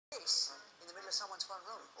to someone's front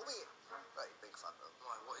room, albeit very big front room.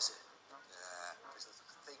 Why, what is it? Yeah, it's a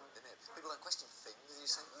thing, isn't it? People don't question things, you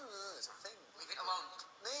say, it's a thing. Leave it alone.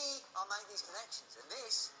 Me, I make these connections, and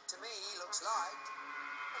this, to me, looks like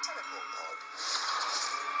a teleport pod.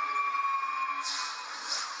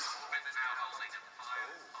 Orbit now holding at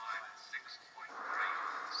 556.3,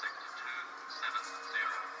 sector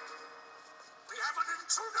 270. We have an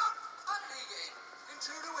intruder! How did he get in?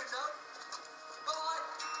 Intruder window? Bye.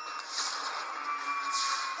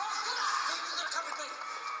 What's gonna happen? You're gonna come with me.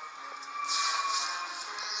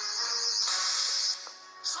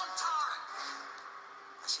 Sontaran!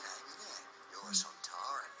 That's your name, isn't it? You're a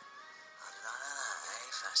Sontaran. How did I know that, eh?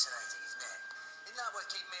 Fascinating, isn't it? Isn't that worth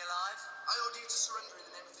keeping me alive? I order you to surrender in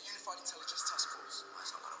the name of the Unified Intelligence Task Force.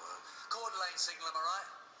 That's not gonna work. Chord lane signal, am I right?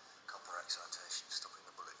 Copper excitation, stopping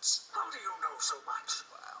the bullets. How do you know so much?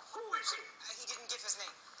 Wow. Who is he? He didn't give his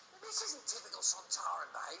name. This isn't typical Sontaran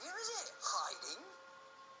behaviour, is it? Hiding.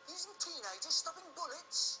 Using teenagers, stopping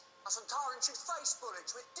bullets. A Sontaran should face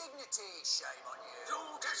bullets with dignity. Shame on you.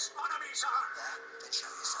 You dishonor me, sir! Then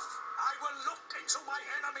show yourself. I will look into my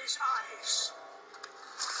enemy's eyes.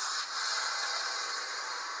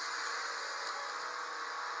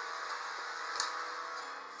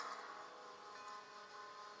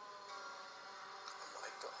 Oh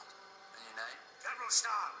my God. And your name? General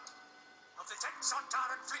Stahl, of the 10th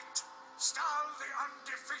Sontaran Fleet. Stahl the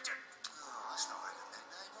Undefeated. Oh, that's not really a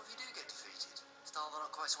name. What if you do get defeated? Star, they're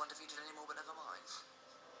not quite so undefeated anymore, but never mind.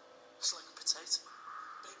 It's like a potato.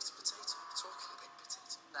 Baked potato. Talking baked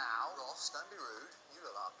potato. Now, Ross, don't be rude. You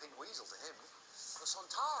look like a pink weasel to him. The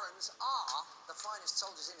Sontarans are the finest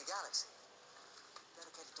soldiers in the galaxy.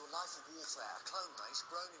 Dedicated to a life of warfare, a clone race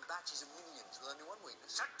grown in batches of millions with only one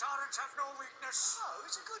weakness. Sontarans have no weakness. Oh,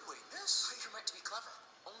 it's a good weakness. You're meant to be clever.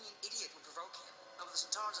 Only an idiot would provoke him. No, but the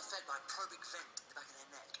Sontarans are fed by a probing vent in the back of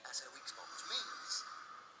their neck as their weak spot, which means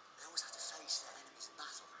they always have to face their enemies in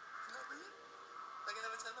battle. Isn't that brilliant? They can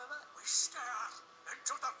never turn their back. We stare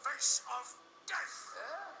into the face of death.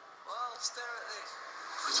 Yeah? Well, stare at this.